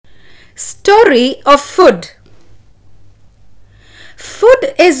Story of food.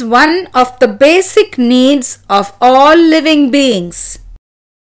 Food is one of the basic needs of all living beings.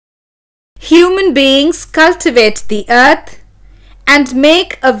 Human beings cultivate the earth and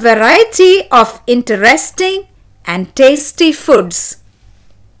make a variety of interesting and tasty foods.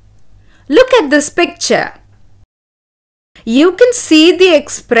 Look at this picture. You can see the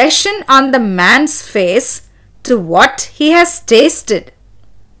expression on the man's face to what he has tasted.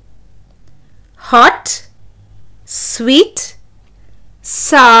 Hot, sweet,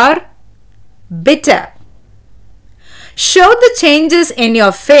 sour, bitter. Show the changes in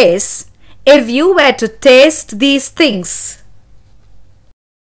your face if you were to taste these things.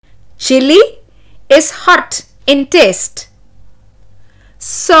 Chili is hot in taste.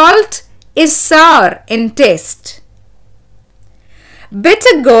 Salt is sour in taste.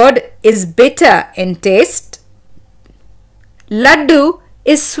 Bitter gourd is bitter in taste. Laddu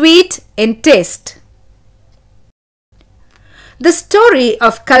is sweet in taste. The story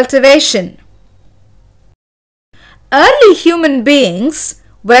of cultivation. Early human beings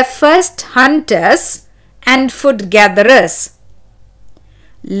were first hunters and food gatherers.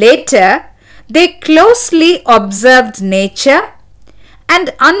 Later, they closely observed nature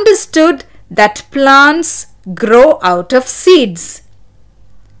and understood that plants grow out of seeds.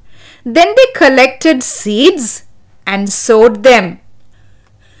 Then they collected seeds and sowed them.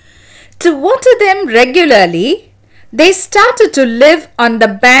 To water them regularly, they started to live on the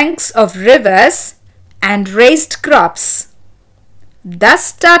banks of rivers and raised crops. Thus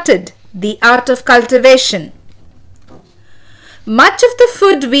started the art of cultivation. Much of the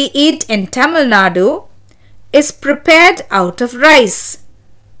food we eat in Tamil Nadu is prepared out of rice.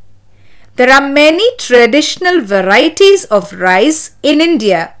 There are many traditional varieties of rice in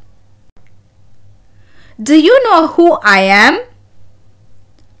India. Do you know who I am?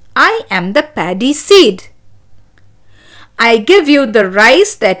 I am the paddy seed. I give you the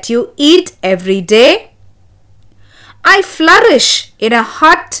rice that you eat every day. I flourish in a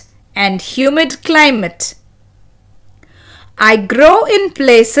hot and humid climate. I grow in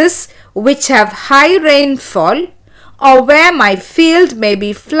places which have high rainfall or where my field may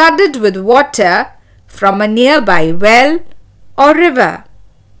be flooded with water from a nearby well or river.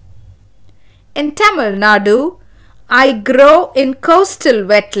 In Tamil Nadu, I grow in coastal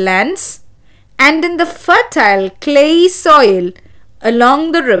wetlands and in the fertile clayey soil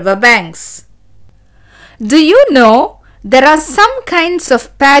along the river banks. Do you know there are some kinds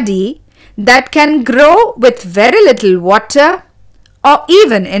of paddy that can grow with very little water or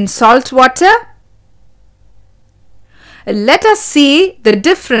even in salt water? Let us see the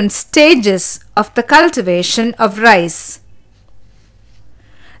different stages of the cultivation of rice.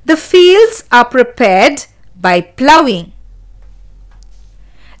 The fields are prepared by ploughing.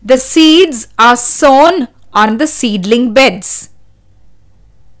 The seeds are sown on the seedling beds.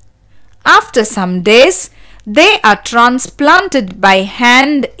 After some days, they are transplanted by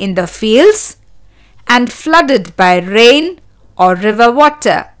hand in the fields and flooded by rain or river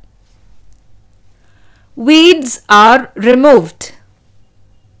water. Weeds are removed.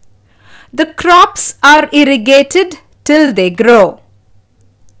 The crops are irrigated till they grow.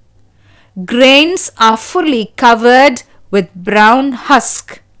 Grains are fully covered with brown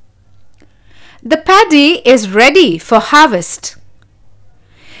husk. The paddy is ready for harvest.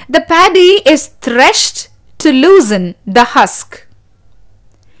 The paddy is threshed to loosen the husk.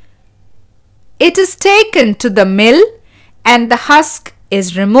 It is taken to the mill and the husk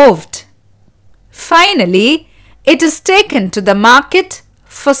is removed. Finally, it is taken to the market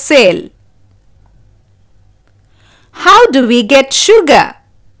for sale. How do we get sugar?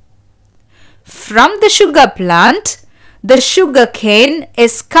 From the sugar plant, the sugar cane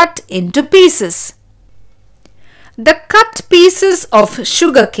is cut into pieces. The cut pieces of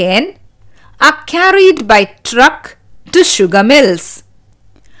sugar cane are carried by truck to sugar mills.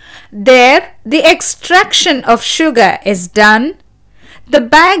 There, the extraction of sugar is done, the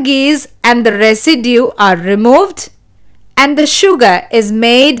baggies and the residue are removed, and the sugar is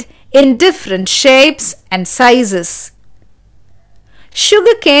made in different shapes and sizes.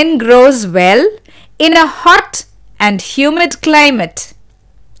 Sugarcane grows well in a hot and humid climate.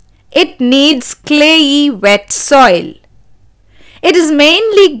 It needs clayey, wet soil. It is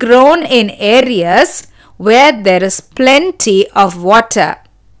mainly grown in areas where there is plenty of water.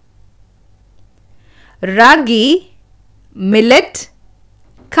 Ragi, millet,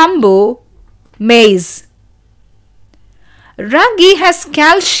 kambu, maize. Ragi has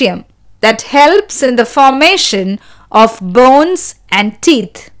calcium that helps in the formation of bones and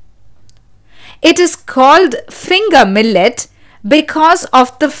teeth. It is called finger millet because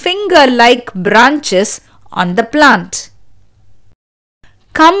of the finger-like branches on the plant.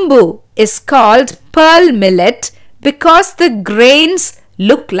 Kambu is called pearl millet because the grains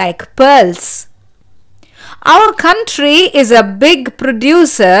look like pearls. Our country is a big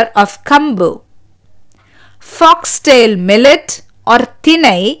producer of kambu. Foxtail millet or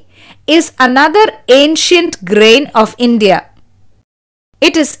thinai is another ancient grain of India.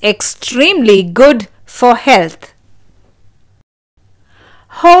 It is extremely good for health.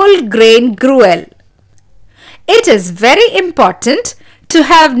 Whole grain gruel. It is very important to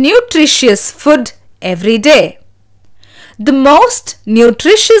have nutritious food every day. The most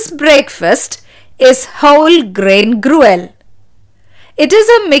nutritious breakfast is whole grain gruel. It is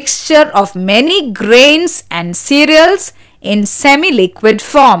a mixture of many grains and cereals in semi-liquid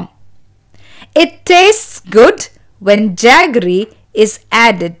form. It tastes good when jaggery is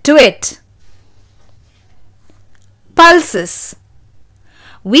added to it. Pulses.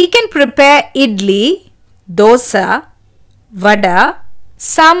 We can prepare idli, dosa, vada,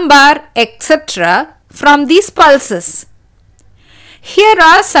 sambar, etc. from these pulses. Here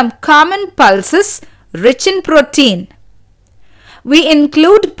are some common pulses rich in protein. We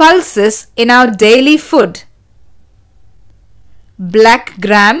include pulses in our daily food. Black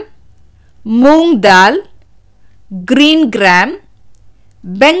gram, moong dal, green gram,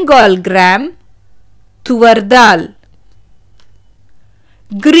 Bengal gram, tuvar dal.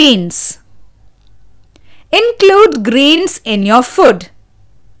 Greens. Include greens in your food.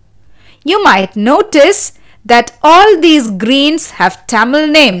 You might notice that all these greens have Tamil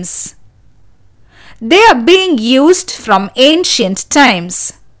names. They are being used from ancient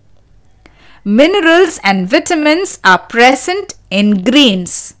times. Minerals and vitamins are present in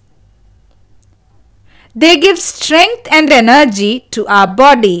greens. They give strength and energy to our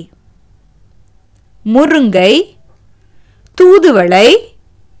body. Murungai, Thuduvalai,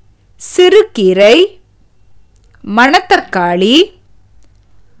 Sirukirai, Manatarkali,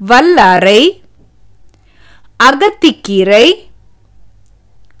 Vallarai, Agathikirai,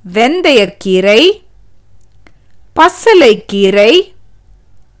 Vendayakirai, Passalaikirai,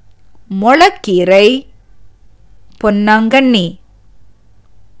 Molakirai, Ponnanganni.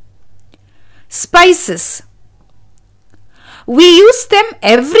 Spices. We use them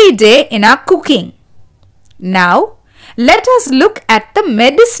every day in our cooking. Now, let us look at the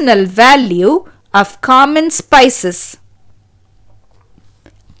medicinal value of common spices.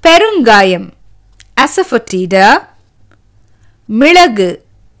 Perungayam, asafoetida, milagu,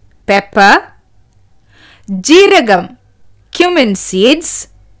 pepper, jeeragam, cumin seeds,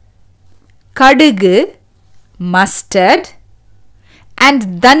 kadugu, mustard,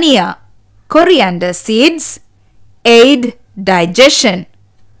 and dhania, coriander seeds, aid digestion.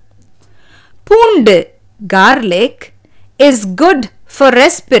 Poondu, garlic, is good for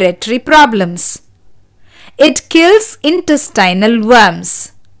respiratory problems. It kills intestinal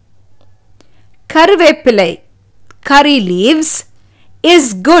worms. Karuvepillai, curry leaves,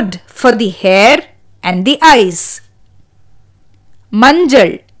 is good for the hair and the eyes.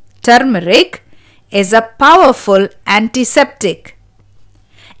 Manjal, turmeric, is a powerful antiseptic.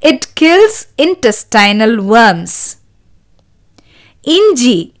 It kills intestinal worms.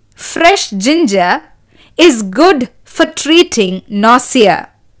 Inji, fresh ginger, is good for treating nausea.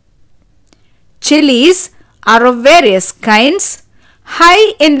 Chilies are of various kinds,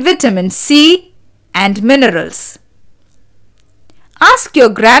 high in vitamin C and minerals. Ask your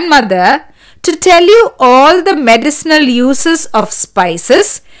grandmother to tell you all the medicinal uses of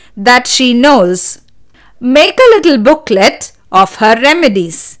spices that she knows. Make a little booklet of her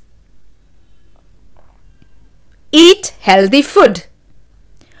remedies. Eat healthy food.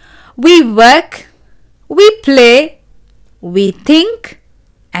 We work, we play, we think,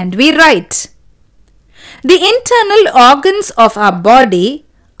 and we write. The internal organs of our body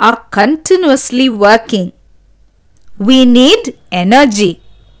are continuously working. We need energy.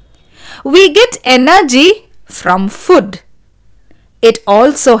 We get energy from food. It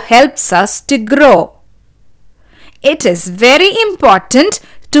also helps us to grow. It is very important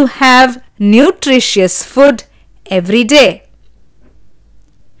to have nutritious food every day.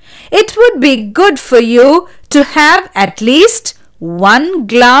 It would be good for you to have at least 1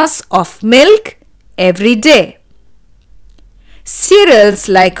 glass of milk every day. Cereals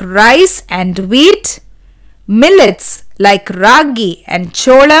like rice and wheat, millets like ragi and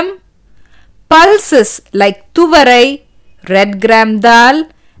cholam, pulses like tuvarai, red gram dal,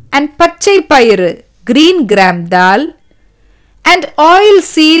 and pachai pairu, green gram dal, and oil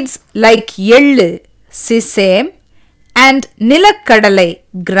seeds like yellu, sesame, and nilakadalai,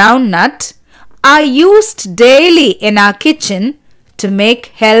 groundnut, are used daily in our kitchen to make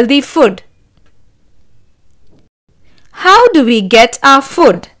healthy food. How do we get our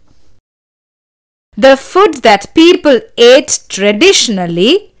food? The food that people ate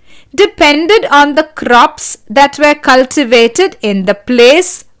traditionally depended on the crops that were cultivated in the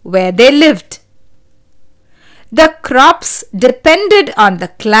place where they lived. The crops depended on the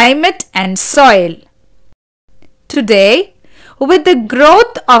climate and soil. Today, with the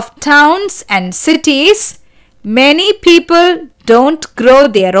growth of towns and cities, many people don't grow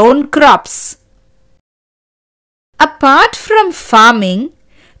their own crops. Apart from farming,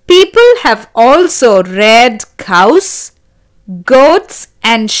 people have also reared cows, goats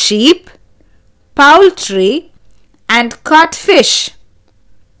and sheep, poultry and caught fish.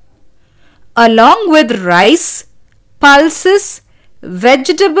 Along with rice, pulses,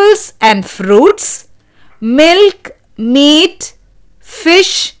 vegetables and fruits, milk, meat,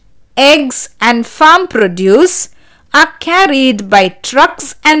 fish, eggs and farm produce are carried by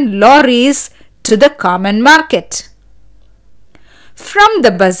trucks and lorries to the common market. From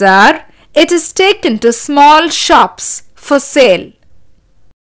the bazaar, it is taken to small shops for sale.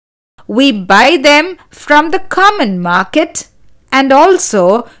 We buy them from the common market and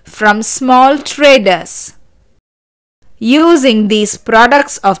also from small traders. Using these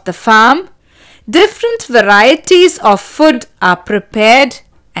products of the farm, different varieties of food are prepared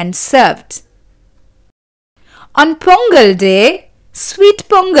and served. On Pongal day, sweet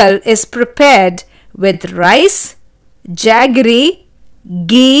pongal is prepared with rice, jaggery,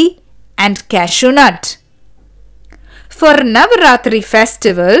 ghee and cashew nut. For Navaratri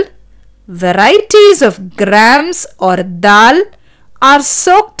festival, varieties of grams or dal are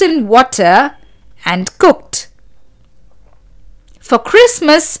soaked in water and cooked. For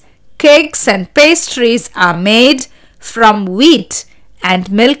Christmas, cakes and pastries are made from wheat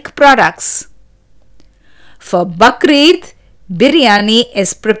and milk products. For Bakrid, biryani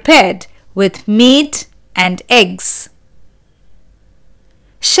is prepared with meat and eggs.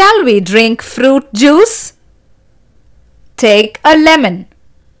 Shall we drink fruit juice? Take a lemon.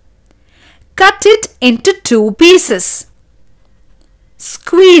 Cut it into 2 pieces.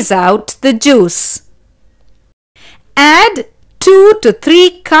 Squeeze out the juice. Add 2 to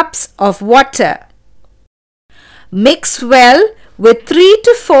 3 cups of water. Mix well with 3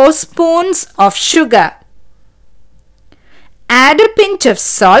 to 4 spoons of sugar. Add a pinch of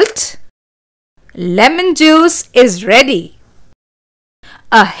salt. Lemon juice is ready.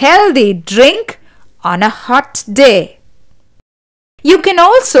 A healthy drink on a hot day. You can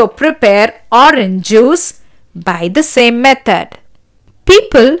also prepare orange juice by the same method.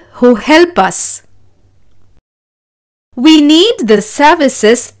 People who help us. We need the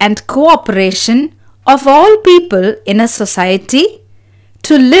services and cooperation of all people in a society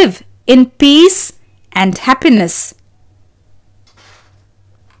to live in peace and happiness.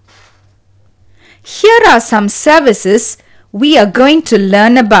 Here are some services we are going to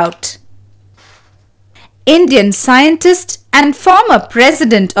learn about. Indian scientist and former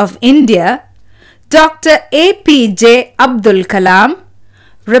President of India, Dr. APJ Abdul Kalam,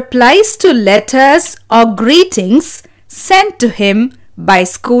 replies to letters or greetings sent to him by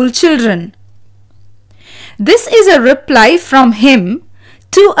school children. This is a reply from him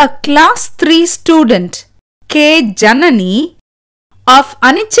to a class 3 student, K. Janani, of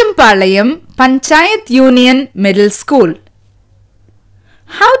Anichampalayam Panchayat Union Middle School.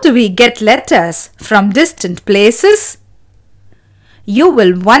 How do we get letters from distant places? You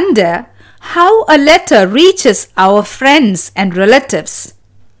will wonder how a letter reaches our friends and relatives.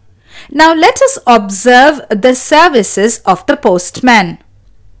 Now let us observe the services of the postman.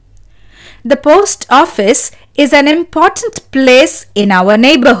 The post office is an important place in our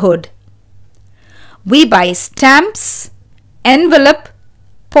neighborhood. We buy stamps, envelope,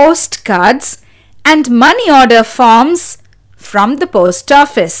 postcards and money order forms from the post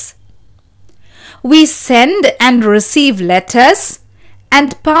office. We send and receive letters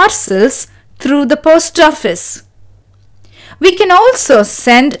and parcels through the post office. We can also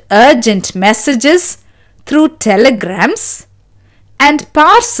send urgent messages through telegrams and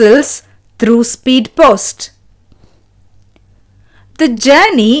parcels through speed post. The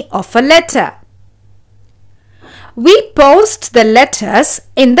journey of a letter. We post the letters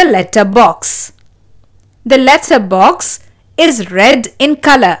in the letter box. The letter box is red in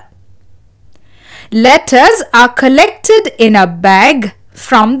color. Letters are collected in a bag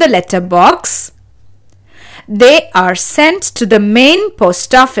from the letter box. They are sent to the main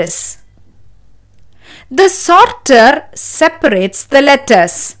post office. The sorter separates the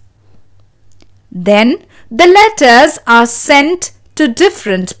letters. Then the letters are sent to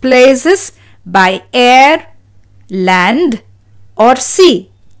different places by air, land, or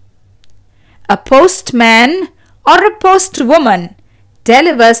C. A postman or a postwoman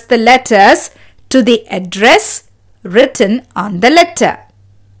delivers the letters to the address written on the letter.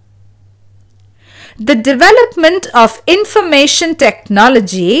 The development of information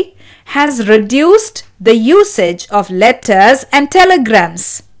technology has reduced the usage of letters and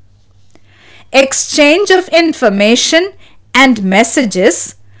telegrams. Exchange of information and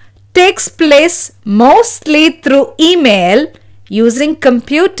messages takes place mostly through email using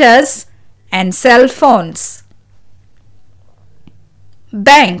computers and cell phones.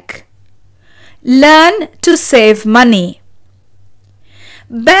 Bank. Learn to save money.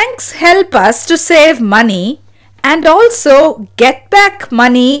 Banks help us to save money and also get back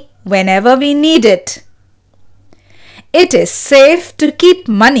money whenever we need it. It is safe to keep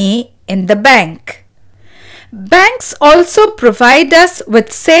money in the bank. Banks also provide us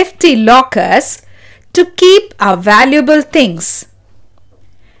with safety lockers to keep our valuable things.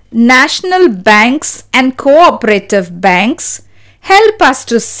 National banks and cooperative banks help us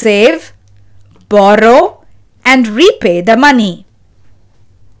to save, borrow, and repay the money.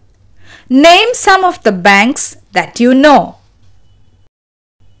 Name some of the banks that you know.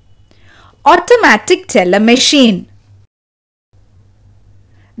 Automatic teller machine.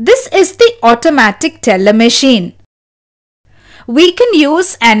 This is the automatic teller machine. We can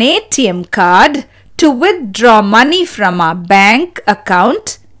use an ATM card to withdraw money from our bank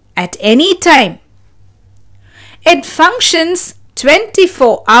account at any time. It functions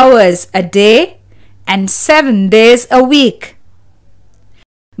 24 hours a day and 7 days a week.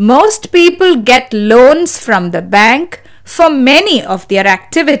 Most people get loans from the bank for many of their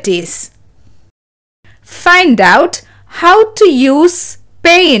activities. Find out how to use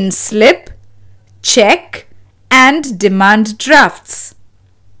pay-in slip, check, and demand drafts.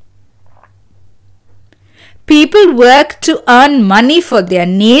 People work to earn money for their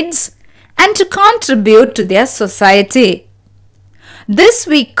needs and to contribute to their society. This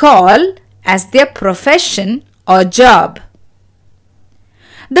we call as their profession or job.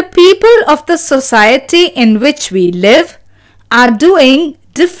 The people of the society in which we live are doing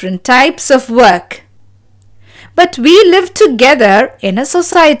different types of work. But we live together in a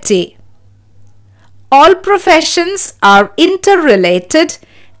society. All professions are interrelated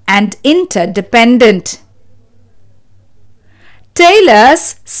and interdependent.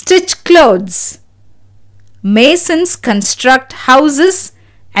 Tailors stitch clothes. Masons construct houses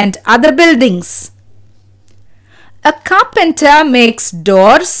and other buildings. A carpenter makes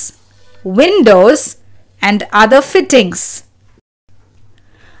doors, windows, and other fittings.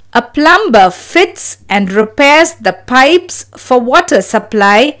 A plumber fits and repairs the pipes for water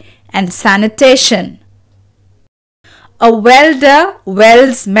supply and sanitation. A welder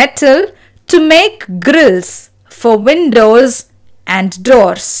welds metal to make grills for windows and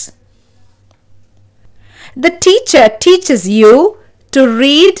doors. The teacher teaches you to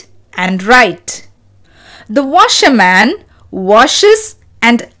read and write. The washerman washes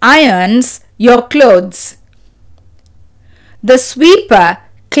and irons your clothes. The sweeper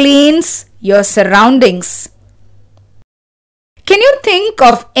cleans your surroundings. Can you think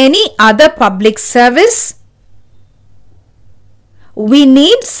of any other public service? We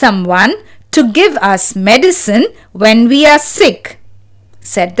need someone to give us medicine when we are sick,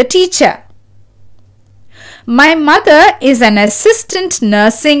 said the teacher. My mother is an assistant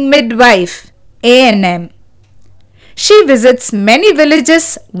nursing midwife, A&M. She visits many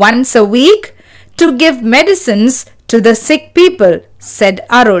villages once a week to give medicines to the sick people, said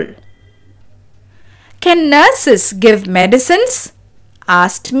Arul. Can nurses give medicines?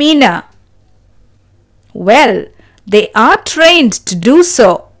 Asked Meena. Well, they are trained to do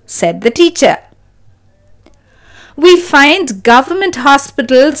so, said the teacher. We find government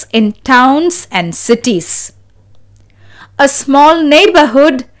hospitals in towns and cities. A small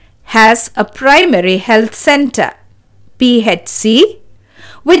neighborhood has a primary health center, PHC,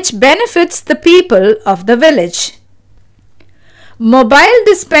 which benefits the people of the village. Mobile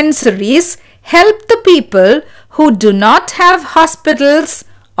dispensaries help the people who do not have hospitals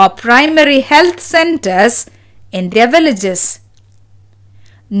or primary health centers in their villages.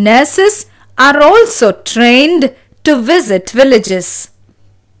 Nurses are also trained to visit villages.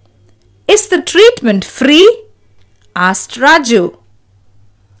 Is the treatment free? Asked Raju.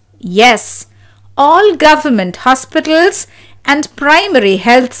 Yes, all government hospitals and primary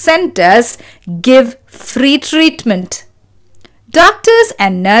health centers give free treatment. Doctors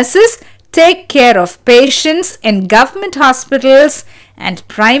and nurses take care of patients in government hospitals and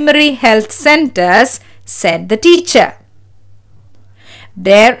primary health centers, said the teacher.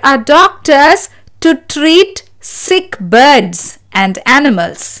 There are doctors to treat sick birds and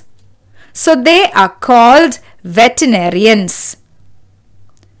animals. So they are called veterinarians.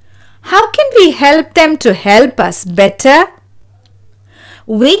 How can we help them to help us better?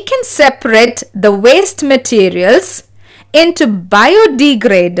 We can separate the waste materials into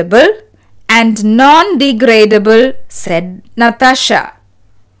biodegradable and non-degradable, said Natasha.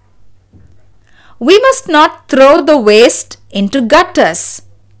 We must not throw the waste into gutters,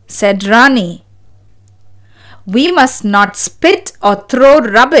 said Rani. We must not spit or throw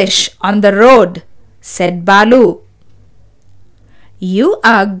rubbish on the road, said Balu. You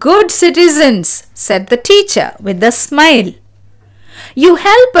are good citizens, said the teacher with a smile. You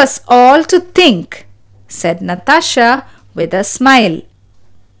help us all to think, said Natasha with a smile.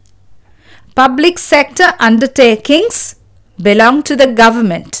 Public sector undertakings belong to the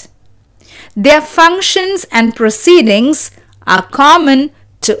government. Their functions and proceedings are common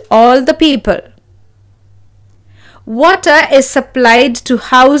to all the people. Water is supplied to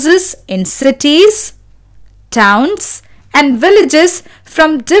houses in cities, towns, and villages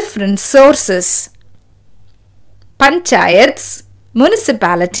from different sources. Panchayats,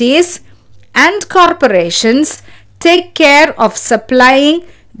 municipalities, and corporations take care of supplying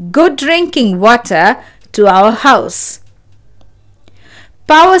good drinking water to our house.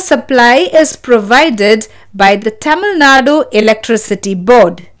 Power supply is provided by the Tamil Nadu Electricity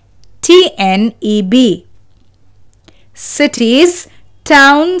Board, TNEB. Cities,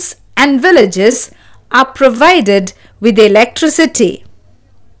 towns, and villages are provided with electricity.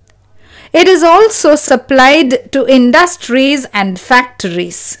 It is also supplied to industries and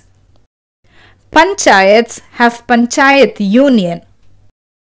factories. Panchayats have Panchayat Union.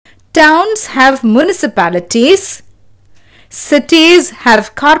 Towns have municipalities. Cities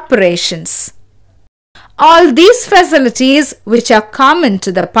have corporations. All these facilities, which are common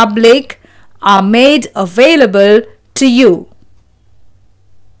to the public, are made available to you.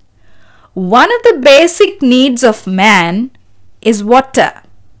 One of the basic needs of man is water.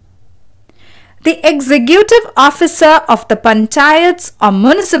 The executive officer of the panchayats or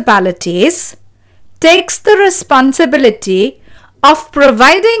municipalities takes the responsibility of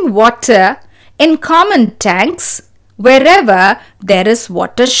providing water in common tanks wherever there is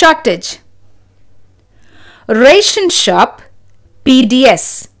water shortage. Ration shop,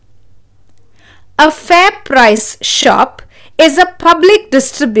 PDS. A fair price shop is a public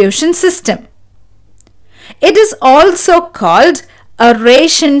distribution system. It is also called a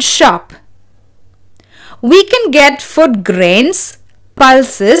ration shop. We can get food grains,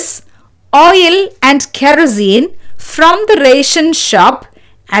 pulses, oil and kerosene from the ration shop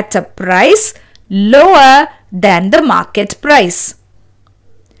at a price lower than the market price.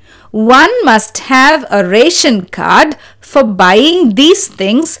 One must have a ration card for buying these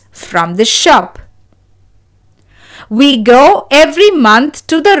things from the shop. We go every month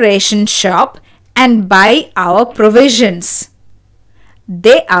to the ration shop and buy our provisions.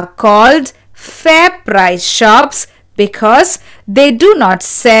 They are called fair price shops because they do not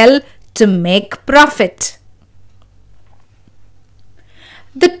sell to make profit.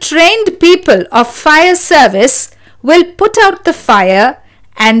 The trained people of fire service will put out the fire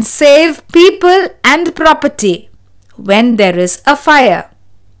and save people and property when there is a fire.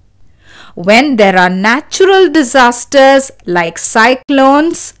 When there are natural disasters like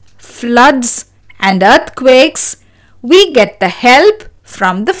cyclones, floods, and earthquakes, we get the help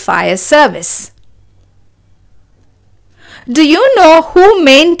from the fire service. Do you know who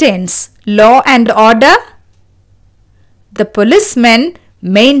maintains law and order? The policemen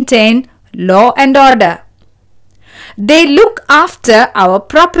maintain law and order. They look after our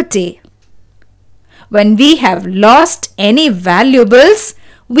property. When we have lost any valuables,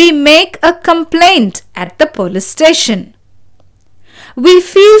 we make a complaint at the police station. We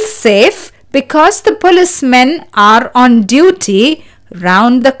feel safe because the policemen are on duty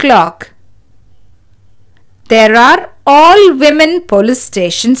round the clock. There are all women police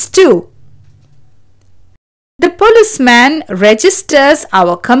stations too. The policeman registers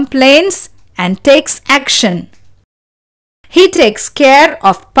our complaints and takes action. He takes care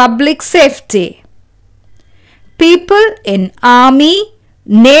of public safety. People in Army,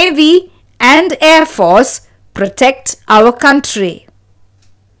 Navy and Air Force protect our country.